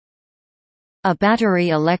A battery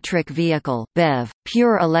electric vehicle (BEV),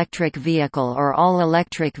 pure electric vehicle or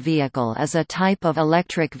all-electric vehicle is a type of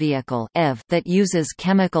electric vehicle (EV) that uses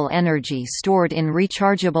chemical energy stored in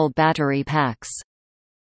rechargeable battery packs.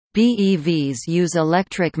 BEVs use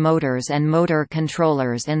electric motors and motor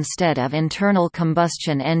controllers instead of internal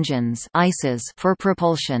combustion engines (ICEs) for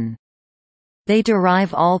propulsion. They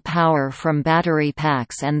derive all power from battery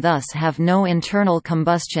packs and thus have no internal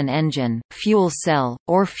combustion engine, fuel cell,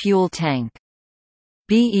 or fuel tank.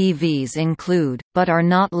 BEVs include, but are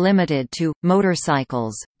not limited to,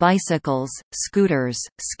 motorcycles, bicycles, scooters,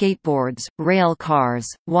 skateboards, rail cars,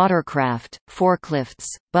 watercraft, forklifts,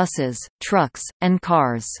 buses, trucks, and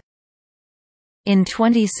cars. In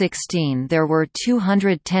 2016 there were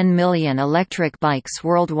 210 million electric bikes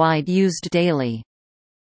worldwide used daily.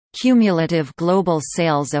 Cumulative global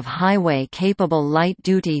sales of highway-capable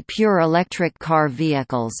light-duty pure electric car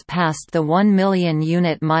vehicles passed the 1 million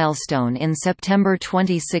unit milestone in September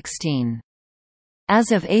 2016.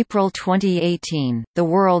 As of April 2018, the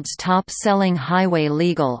world's top-selling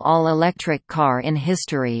highway-legal all-electric car in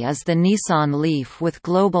history is the Nissan Leaf with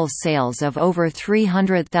global sales of over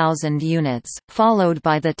 300,000 units, followed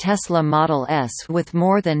by the Tesla Model S with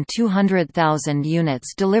more than 200,000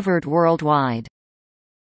 units delivered worldwide.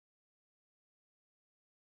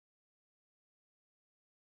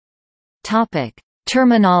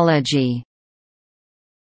 Terminology.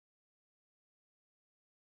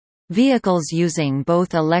 Vehicles using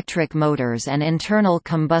both electric motors and internal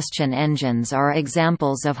combustion engines are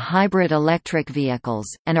examples of hybrid electric vehicles,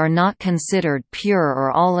 and are not considered pure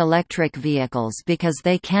or all-electric vehicles because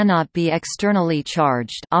they cannot be externally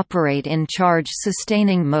charged, operate in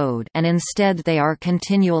charge-sustaining mode, and instead they are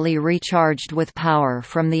continually recharged with power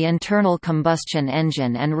from the internal combustion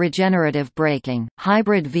engine and regenerative braking.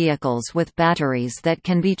 Hybrid vehicles with batteries that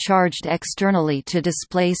can be charged externally to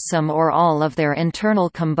displace some or all of their internal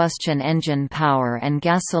combustion engine power and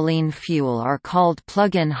gasoline fuel are called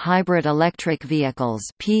plug-in hybrid electric vehicles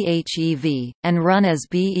 (PHEV), and run as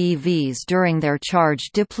BEVs during their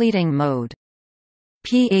charge-depleting mode.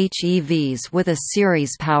 PHEVs with a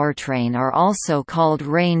series powertrain are also called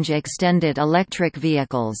range-extended electric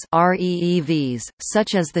vehicles (REEVs),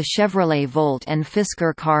 such as the Chevrolet Volt and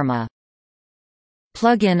Fisker Karma.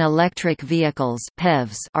 Plug-in electric vehicles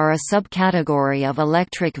 (PEVs) are a subcategory of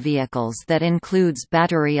electric vehicles that includes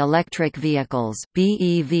battery electric vehicles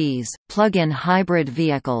 (BEVs), plug-in hybrid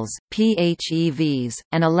vehicles (PHEVs),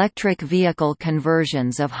 and electric vehicle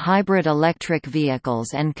conversions of hybrid electric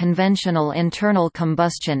vehicles and conventional internal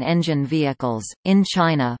combustion engine vehicles. In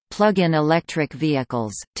China, plug-in electric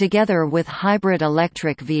vehicles, together with hybrid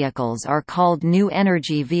electric vehicles, are called new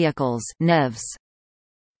energy vehicles (NEVs).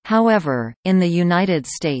 However, in the United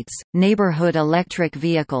States, neighborhood electric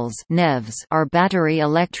vehicles (NEVs) are battery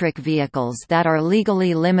electric vehicles that are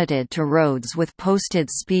legally limited to roads with posted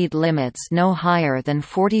speed limits no higher than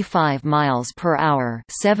 45 miles per hour,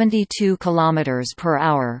 72 kilometers per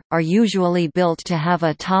hour, are usually built to have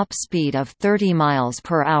a top speed of 30 miles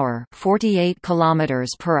per hour, 48 kilometers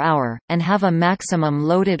per hour, and have a maximum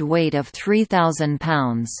loaded weight of 3,000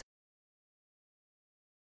 pounds.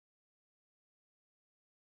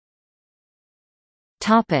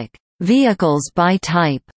 Vehicles by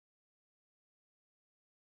type.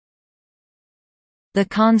 The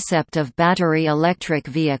concept of battery electric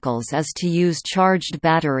vehicles is to use charged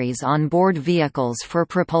batteries on board vehicles for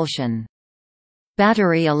propulsion.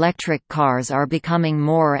 Battery electric cars are becoming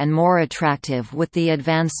more and more attractive with the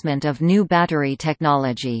advancement of new battery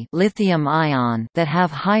technology, lithium-ion, that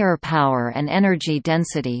have higher power and energy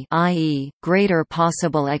density, i.e., greater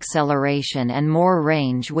possible acceleration and more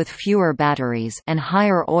range with fewer batteries, and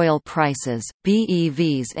higher oil prices.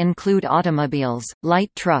 BEVs include automobiles,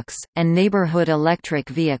 light trucks, and neighborhood electric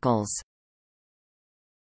vehicles.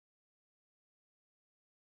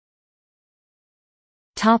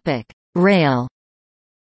 Topic: Rail.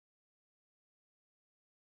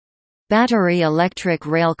 Battery electric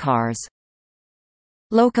railcars,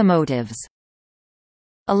 locomotives,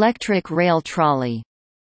 electric rail trolley.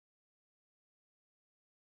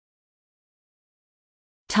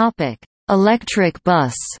 Electric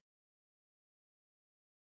bus.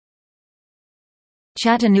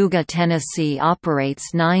 Chattanooga, Tennessee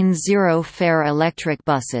operates 9 zero-fare electric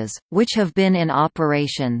buses, which have been in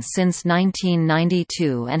operation since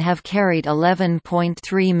 1992 and have carried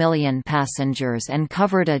 11.3 million passengers and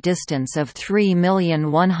covered a distance of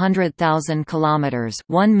 3,100,000 kilometers,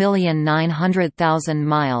 1,900,000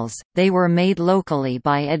 miles. They were made locally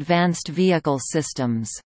by Advanced Vehicle Systems.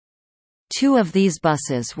 Two of these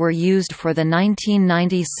buses were used for the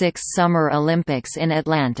 1996 Summer Olympics in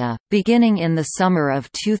Atlanta. Beginning in the summer of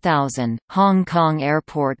 2000, Hong Kong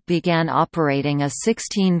Airport began operating a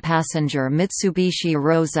 16-passenger Mitsubishi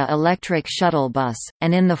Rosa electric shuttle bus,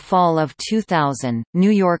 and in the fall of 2000,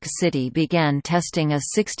 New York City began testing a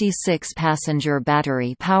 66-passenger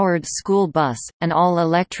battery-powered school bus, an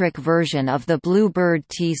all-electric version of the Bluebird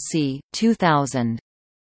TC 2000.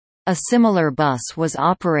 A similar bus was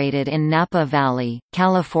operated in Napa Valley,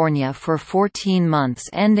 California for 14 months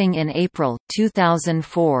ending in April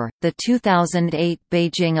 2004. The 2008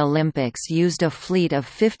 Beijing Olympics used a fleet of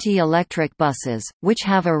 50 electric buses, which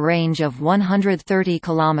have a range of 130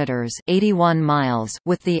 kilometers (81 miles)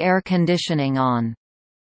 with the air conditioning on.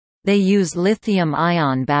 They use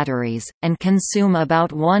lithium-ion batteries, and consume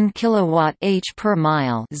about 1 kWh per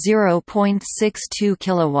mile, 0.62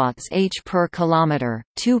 kWh per kilometer,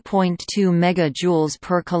 2.2 megajoules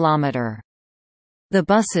per kilometer. The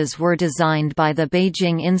buses were designed by the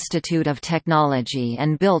Beijing Institute of Technology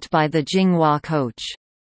and built by the Jinghua Coach.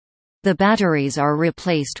 The batteries are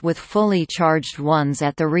replaced with fully charged ones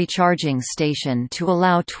at the recharging station to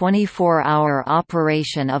allow 24-hour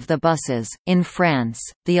operation of the buses. In France,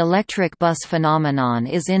 the electric bus phenomenon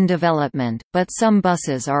is in development, but some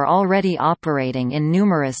buses are already operating in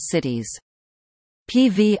numerous cities.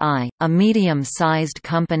 PVI, a medium-sized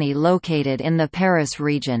company located in the Paris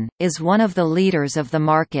region, is one of the leaders of the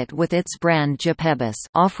market with its brand Japebus,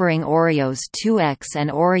 offering Oreos 2X and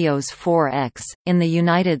Oreos 4X. In the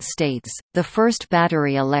United States, the first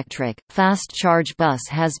battery-electric, fast-charge bus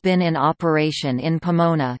has been in operation in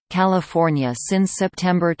Pomona, California since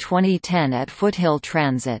September 2010 at Foothill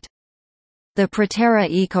Transit. The Proterra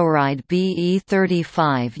EcoRide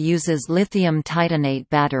BE35 uses lithium titanate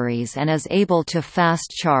batteries and is able to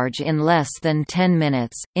fast charge in less than 10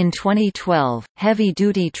 minutes. In 2012,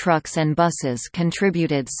 heavy-duty trucks and buses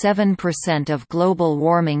contributed 7% of global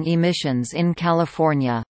warming emissions in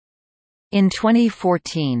California. In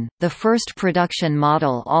 2014, the first production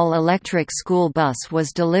model all-electric school bus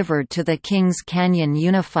was delivered to the Kings Canyon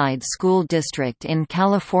Unified School District in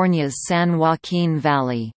California's San Joaquin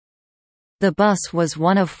Valley. The bus was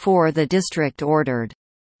one of 4 the district ordered.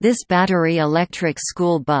 This battery-electric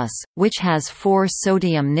school bus, which has 4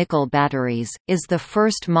 sodium-nickel batteries, is the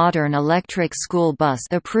first modern electric school bus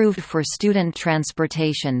approved for student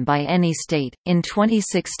transportation by any state. In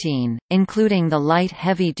 2016, including the light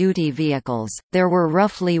heavy-duty vehicles, there were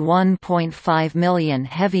roughly 1.5 million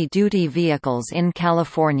heavy-duty vehicles in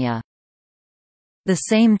California. The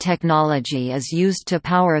same technology is used to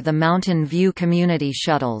power the Mountain View community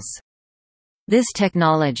shuttles. This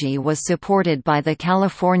technology was supported by the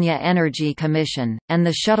California Energy Commission, and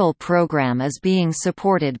the shuttle program is being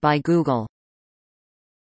supported by Google.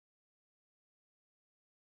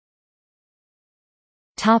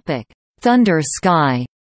 Thunder Sky.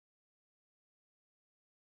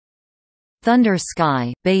 Thunder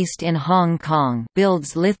Sky, based in Hong Kong,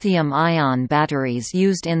 builds lithium-ion batteries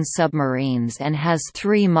used in submarines and has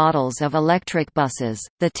 3 models of electric buses,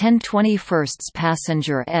 the 10/21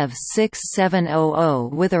 passenger EV 6700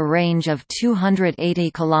 with a range of 280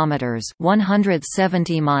 km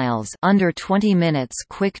 (170 miles) under 20 minutes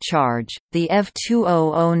quick charge, the EV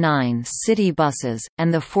 2009 city buses,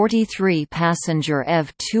 and the 43-passenger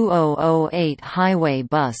EV 2008 highway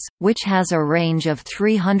bus, which has a range of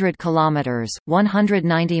 300 km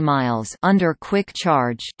 (190 miles) under quick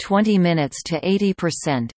charge 20 minutes to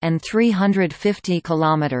 80%, and 350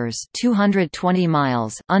 km (220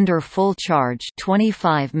 miles) under full charge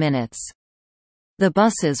 25 minutes. The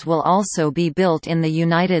buses will also be built in the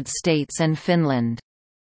United States and Finland.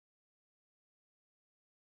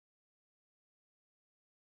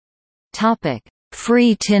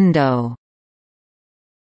 Free Tindo.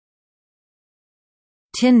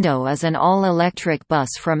 Tindo is an all-electric bus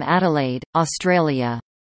from Adelaide, Australia.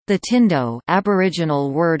 The Tindo,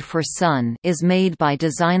 Aboriginal word for sun, is made by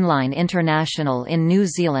Designline International in New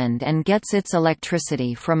Zealand and gets its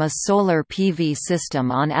electricity from a solar PV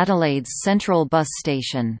system on Adelaide's central bus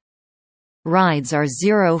station. Rides are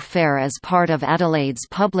zero fare as part of Adelaide's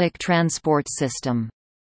public transport system.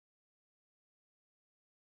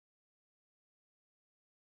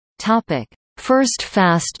 First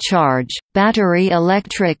fast charge, battery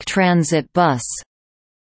electric transit bus.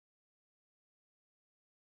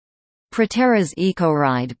 Proterra's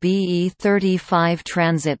EcoRide BE35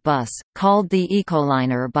 transit bus, called the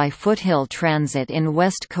Ecoliner by Foothill Transit in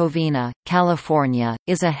West Covina, California,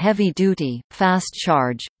 is a heavy-duty,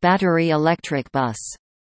 fast-charge, battery electric bus.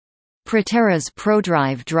 Proterra's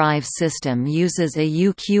ProDrive drive system uses a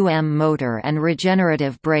UQM motor and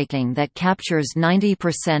regenerative braking that captures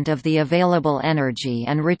 90% of the available energy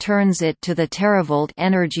and returns it to the teravolt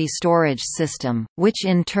energy storage system, which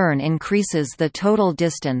in turn increases the total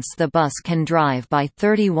distance the bus can drive by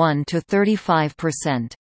 31 to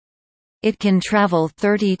 35%. It can travel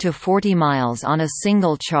 30 to 40 miles on a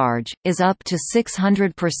single charge, is up to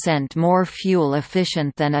 600% more fuel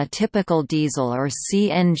efficient than a typical diesel or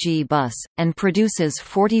CNG bus, and produces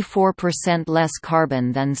 44% less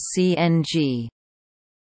carbon than CNG.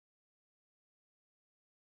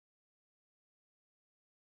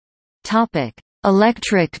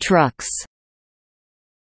 Electric trucks.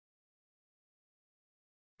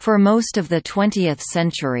 For most of the 20th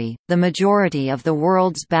century, the majority of the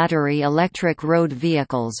world's battery electric road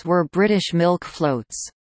vehicles were British milk floats.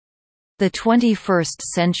 The 21st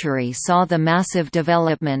century saw the massive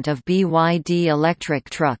development of BYD electric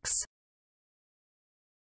trucks.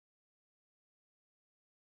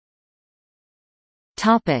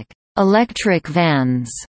 Electric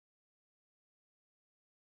vans.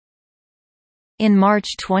 In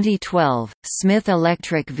March 2012, Smith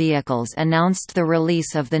Electric Vehicles announced the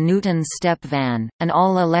release of the Newton Step Van, an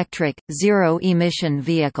all-electric, zero-emission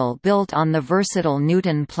vehicle built on the versatile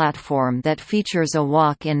Newton platform that features a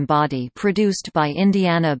walk-in body produced by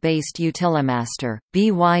Indiana-based Utilimaster.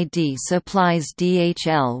 BYD supplies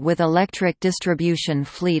DHL with electric distribution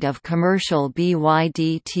fleet of commercial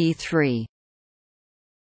BYD T3.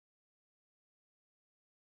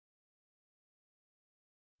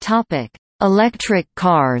 Electric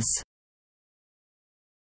cars.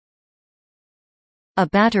 A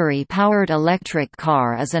battery-powered electric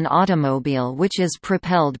car is an automobile which is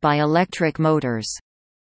propelled by electric motors.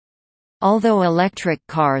 Although electric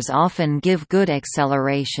cars often give good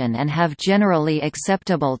acceleration and have generally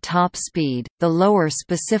acceptable top speed, the lower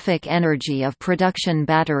specific energy of production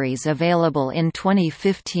batteries available in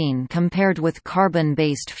 2015 compared with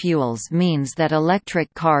carbon-based fuels means that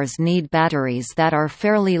electric cars need batteries that are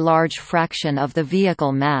fairly large fraction of the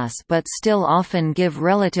vehicle mass but still often give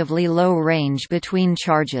relatively low range between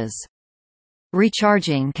charges.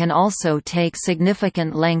 Recharging can also take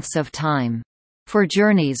significant lengths of time. For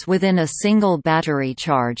journeys within a single battery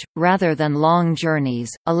charge, rather than long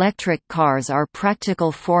journeys, electric cars are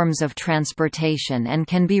practical forms of transportation and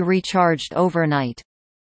can be recharged overnight.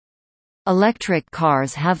 Electric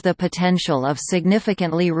cars have the potential of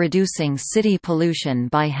significantly reducing city pollution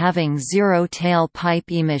by having zero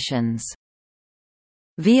tailpipe emissions.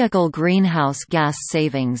 Vehicle greenhouse gas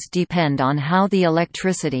savings depend on how the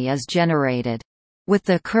electricity is generated. With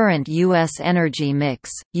the current U.S. energy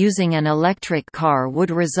mix, using an electric car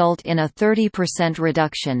would result in a 30%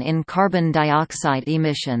 reduction in carbon dioxide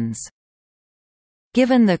emissions.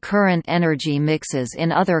 Given the current energy mixes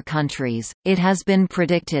in other countries, it has been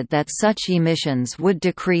predicted that such emissions would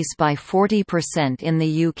decrease by 40% in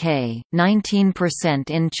the UK, 19%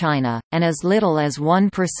 in China, and as little as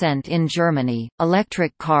 1% in Germany.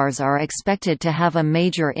 Electric cars are expected to have a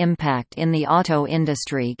major impact in the auto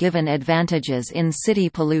industry given advantages in city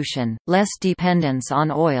pollution, less dependence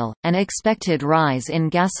on oil, and expected rise in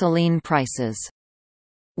gasoline prices.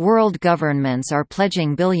 World governments are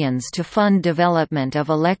pledging billions to fund development of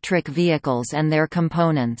electric vehicles and their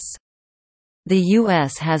components. The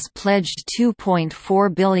U.S. has pledged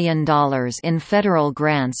 $2.4 billion in federal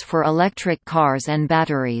grants for electric cars and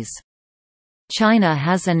batteries. China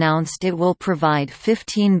has announced it will provide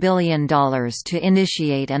 $15 billion to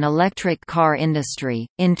initiate an electric car industry.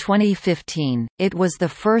 In 2015, it was the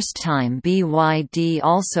first time BYD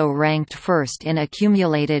also ranked first in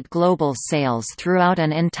accumulated global sales throughout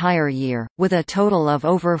an entire year, with a total of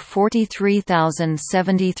over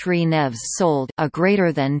 43,073 NEVs sold, a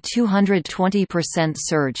greater than 220%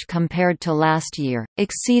 surge compared to last year,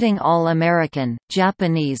 exceeding all American,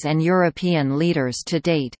 Japanese, and European leaders to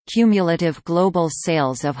date. Cumulative global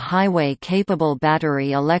sales of highway-capable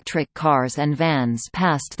battery electric cars and vans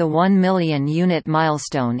passed the 1 million unit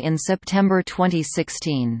milestone in September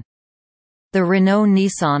 2016. The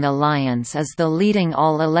Renault-Nissan alliance is the leading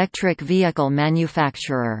all-electric vehicle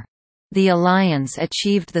manufacturer. The alliance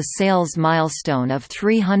achieved the sales milestone of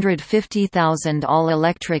 350,000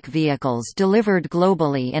 all-electric vehicles delivered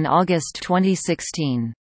globally in August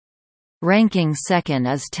 2016. Ranking second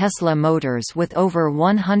is Tesla Motors with over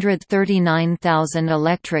 139,000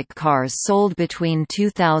 electric cars sold between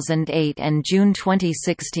 2008 and June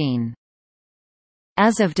 2016.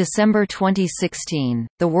 As of December 2016,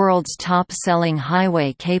 the world's top-selling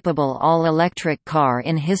highway-capable all-electric car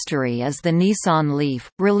in history is the Nissan Leaf,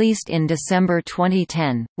 released in December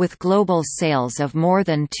 2010, with global sales of more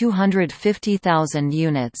than 250,000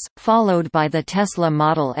 units, followed by the Tesla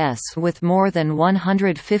Model S with more than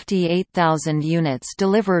 158,000 units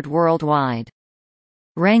delivered worldwide.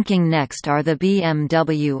 Ranking next are the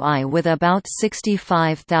BMW i with about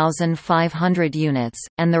 65,500 units,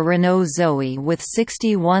 and the Renault Zoe with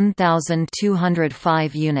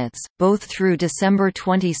 61,205 units, both through December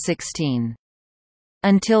 2016.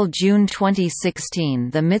 Until June 2016,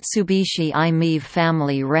 the Mitsubishi i-MiEV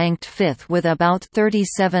family ranked fifth with about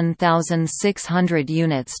 37,600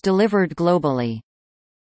 units delivered globally.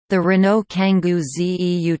 The Renault Kangoo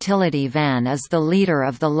ZE utility van is the leader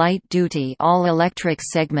of the light-duty all-electric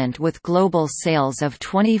segment with global sales of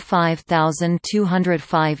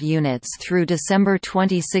 25,205 units through December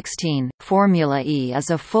 2016. Formula E is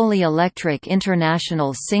a fully electric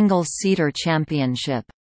international single-seater championship.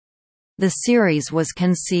 The series was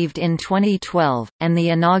conceived in 2012, and the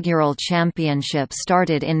inaugural championship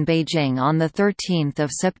started in Beijing on 13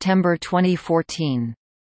 September 2014.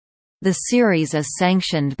 The series is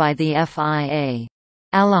sanctioned by the FIA.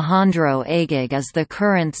 Alejandro Agag is the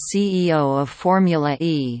current CEO of Formula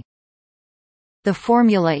E. The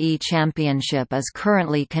Formula E Championship is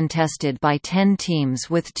currently contested by 10 teams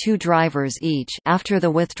with 2 drivers each. After the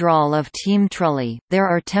withdrawal of Team Trulli, there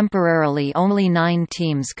are temporarily only 9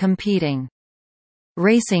 teams competing.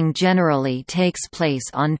 Racing generally takes place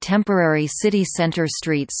on temporary city center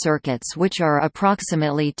street circuits which are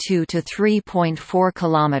approximately 2 to 3.4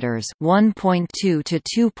 kilometers, 1.2 to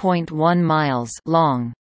 2.1 miles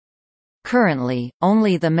long. Currently,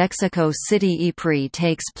 only the Mexico City Ypres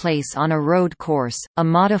takes place on a road course, a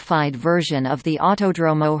modified version of the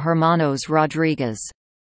Autodromo Hermanos Rodriguez.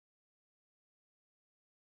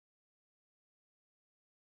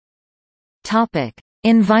 Topic: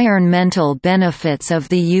 Environmental benefits of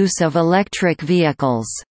the use of electric vehicles.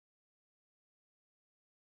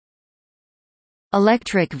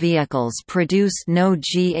 Electric vehicles produce no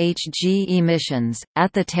GHG emissions,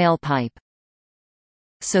 at the tailpipe.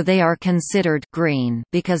 So they are considered green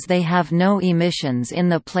because they have no emissions in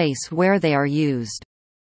the place where they are used.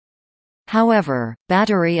 However,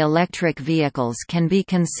 battery electric vehicles can be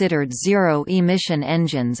considered zero-emission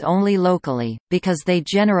engines only locally, because they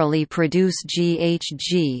generally produce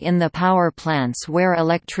GHG in the power plants where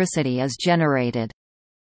electricity is generated.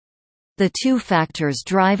 The 2 factors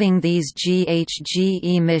driving these GHG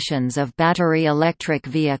emissions of battery electric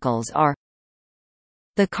vehicles are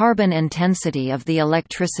the carbon intensity of the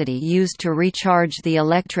electricity used to recharge the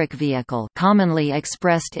electric vehicle, commonly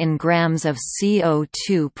expressed in grams of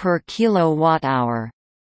CO2 per kilowatt-hour.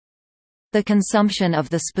 The consumption of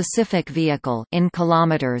the specific vehicle in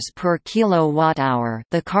kilometers per kilowatt-hour.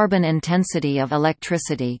 The carbon intensity of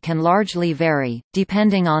electricity can largely vary,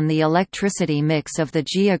 depending on the electricity mix of the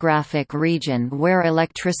geographic region where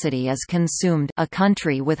electricity is consumed. A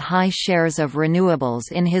country with high shares of renewables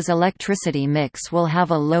in his electricity mix will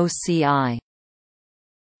have a low CI.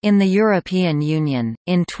 In the European Union,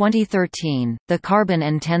 in 2013, the carbon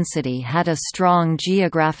intensity had a strong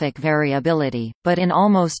geographic variability, but in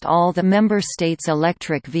almost all the member states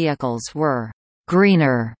electric vehicles were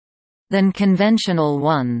 «greener» than conventional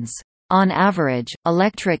ones. On average,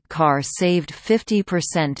 electric car saved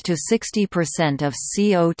 50% to 60% of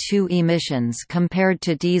CO2 emissions compared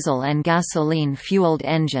to diesel and gasoline-fueled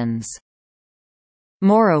engines.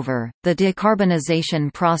 Moreover, the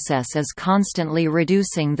decarbonization process is constantly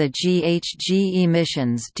reducing the GHG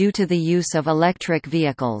emissions due to the use of electric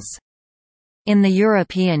vehicles. In the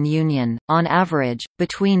European Union, on average,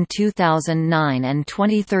 between 2009 and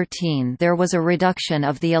 2013 there was a reduction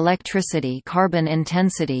of the electricity carbon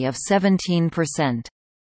intensity of 17%.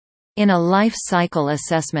 In a life cycle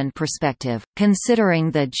assessment perspective, considering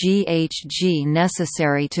the GHG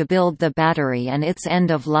necessary to build the battery and its end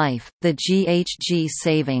of life, the GHG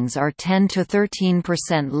savings are 10 to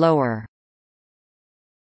 13% lower.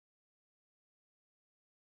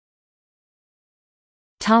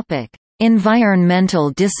 Topic: Environmental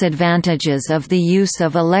disadvantages of the use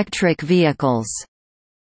of electric vehicles.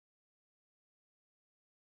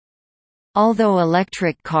 Although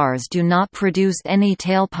electric cars do not produce any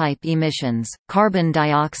tailpipe emissions, carbon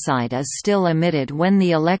dioxide is still emitted when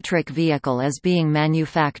the electric vehicle is being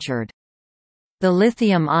manufactured. The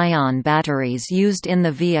lithium-ion batteries used in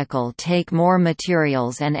the vehicle take more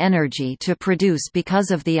materials and energy to produce because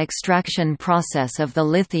of the extraction process of the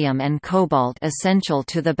lithium and cobalt essential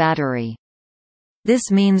to the battery.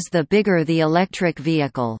 This means the bigger the electric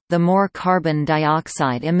vehicle, the more carbon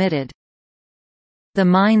dioxide emitted. The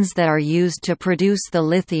mines that are used to produce the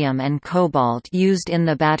lithium and cobalt used in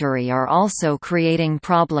the battery are also creating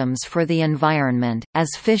problems for the environment,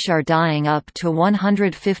 as fish are dying up to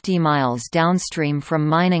 150 miles downstream from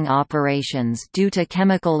mining operations due to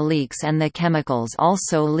chemical leaks, and the chemicals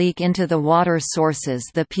also leak into the water sources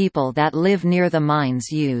the people that live near the mines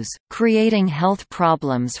use, creating health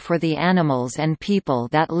problems for the animals and people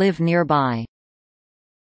that live nearby.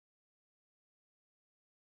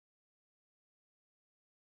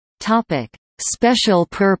 Special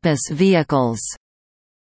purpose vehicles.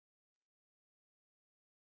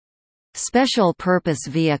 Special purpose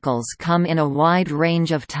vehicles come in a wide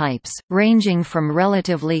range of types, ranging from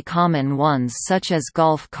relatively common ones such as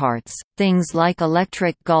golf carts, things like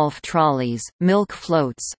electric golf trolleys, milk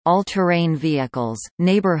floats, all-terrain vehicles,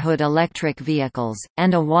 neighborhood electric vehicles,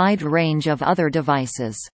 and a wide range of other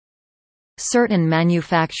devices. Certain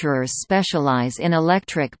manufacturers specialize in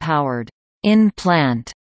electric-powered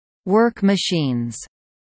in-plant work machines.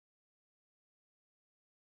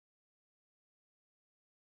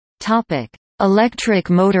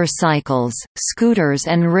 Electric motorcycles, scooters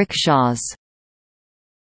and rickshaws.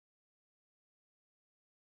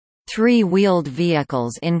 Three-wheeled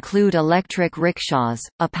vehicles include electric rickshaws,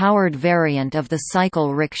 a powered variant of the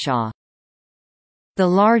cycle rickshaw. The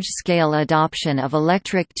large-scale adoption of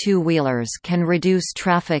electric two-wheelers can reduce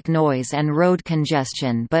traffic noise and road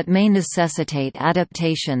congestion but may necessitate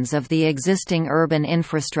adaptations of the existing urban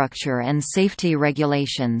infrastructure and safety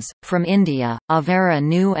regulations. From India, Avera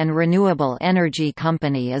New and Renewable Energy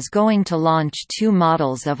Company is going to launch 2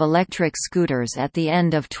 models of electric scooters at the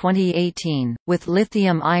end of 2018, with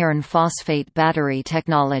lithium iron phosphate battery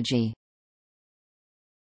technology.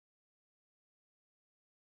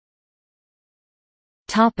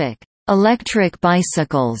 Electric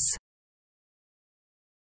bicycles.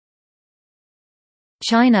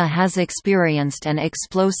 China has experienced an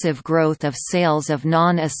explosive growth of sales of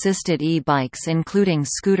non-assisted e-bikes including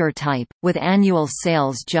scooter type, with annual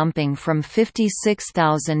sales jumping from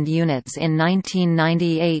 56,000 units in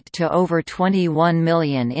 1998 to over 21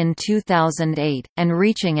 million in 2008, and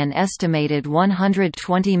reaching an estimated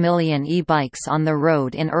 120 million e-bikes on the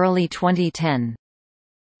road in early 2010.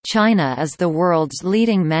 China is the world's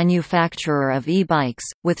leading manufacturer of e-bikes,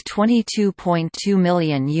 with 22.2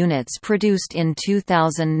 million units produced in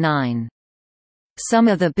 2009. Some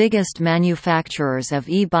of the biggest manufacturers of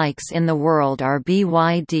e-bikes in the world are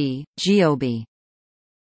BYD, Geely.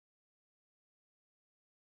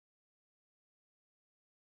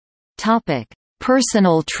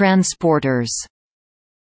 Personal transporters.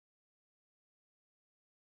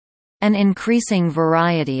 An increasing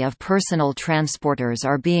variety of personal transporters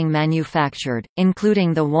are being manufactured,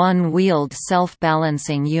 including the one-wheeled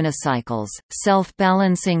self-balancing unicycles,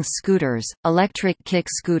 self-balancing scooters, electric kick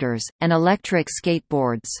scooters, and electric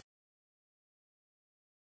skateboards.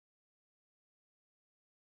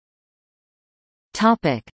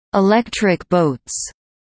 Electric boats.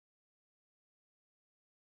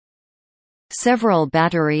 Several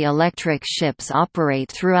battery electric ships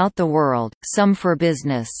operate throughout the world, some for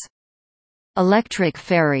business. Electric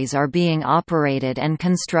ferries are being operated and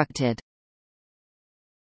constructed.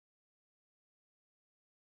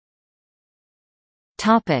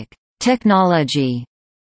 Technology.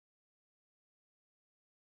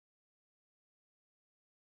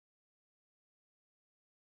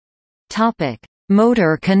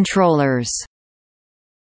 Motor controllers.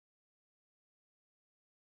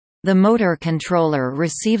 The motor controller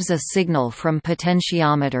receives a signal from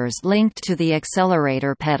potentiometers linked to the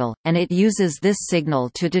accelerator pedal, and it uses this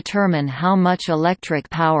signal to determine how much electric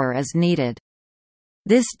power is needed.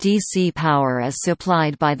 This DC power is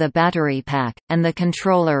supplied by the battery pack, and the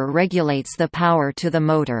controller regulates the power to the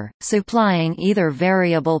motor, supplying either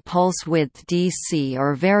variable pulse width DC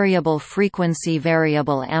or variable frequency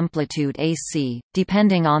variable amplitude AC,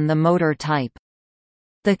 depending on the motor type.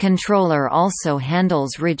 The controller also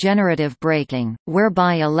handles regenerative braking,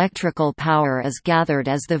 whereby electrical power is gathered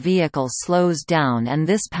as the vehicle slows down and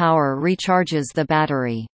this power recharges the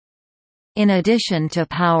battery. In addition to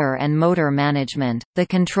power and motor management, the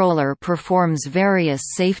controller performs various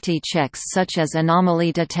safety checks such as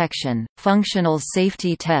anomaly detection, functional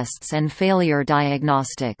safety tests and failure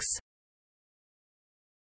diagnostics.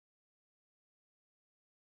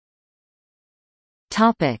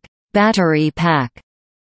 Battery pack.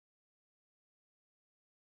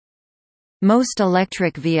 Most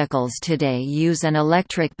electric vehicles today use an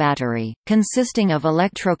electric battery, consisting of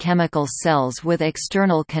electrochemical cells with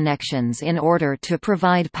external connections in order to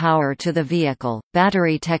provide power to the vehicle.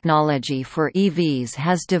 Battery technology for EVs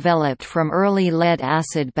has developed from early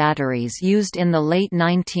lead-acid batteries used in the late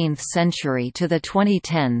 19th century to the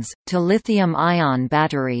 2010s, to lithium-ion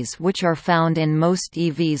batteries which are found in most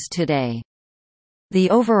EVs today. The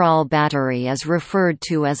overall battery is referred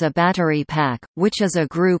to as a battery pack, which is a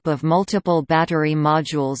group of multiple battery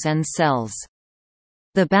modules and cells.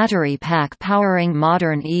 The battery pack powering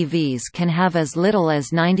modern EVs can have as little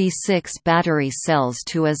as 96 battery cells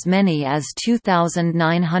to as many as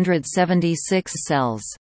 2,976 cells.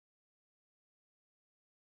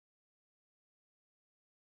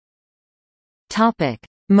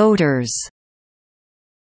 Motors.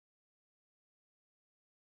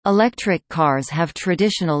 Electric cars have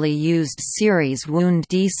traditionally used series wound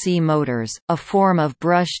DC motors, a form of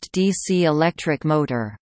brushed DC electric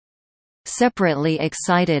motor. Separately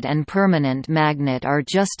excited and permanent magnet are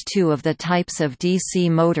just two of the types of DC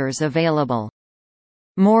motors available.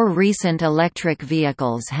 More recent electric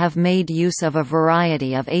vehicles have made use of a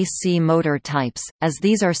variety of AC motor types, as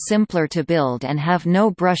these are simpler to build and have no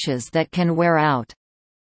brushes that can wear out.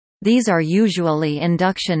 These are usually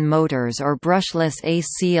induction motors or brushless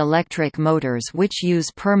AC electric motors which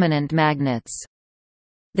use permanent magnets.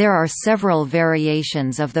 There are several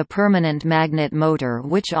variations of the permanent magnet motor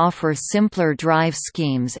which offer simpler drive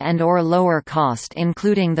schemes and/or lower cost,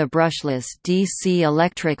 including the brushless DC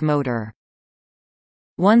electric motor.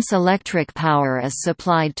 Once electric power is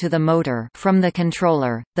supplied to the motor from the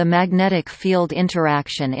controller, the magnetic field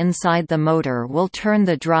interaction inside the motor will turn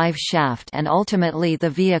the drive shaft and ultimately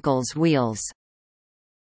the vehicle's wheels.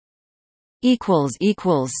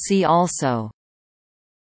 See also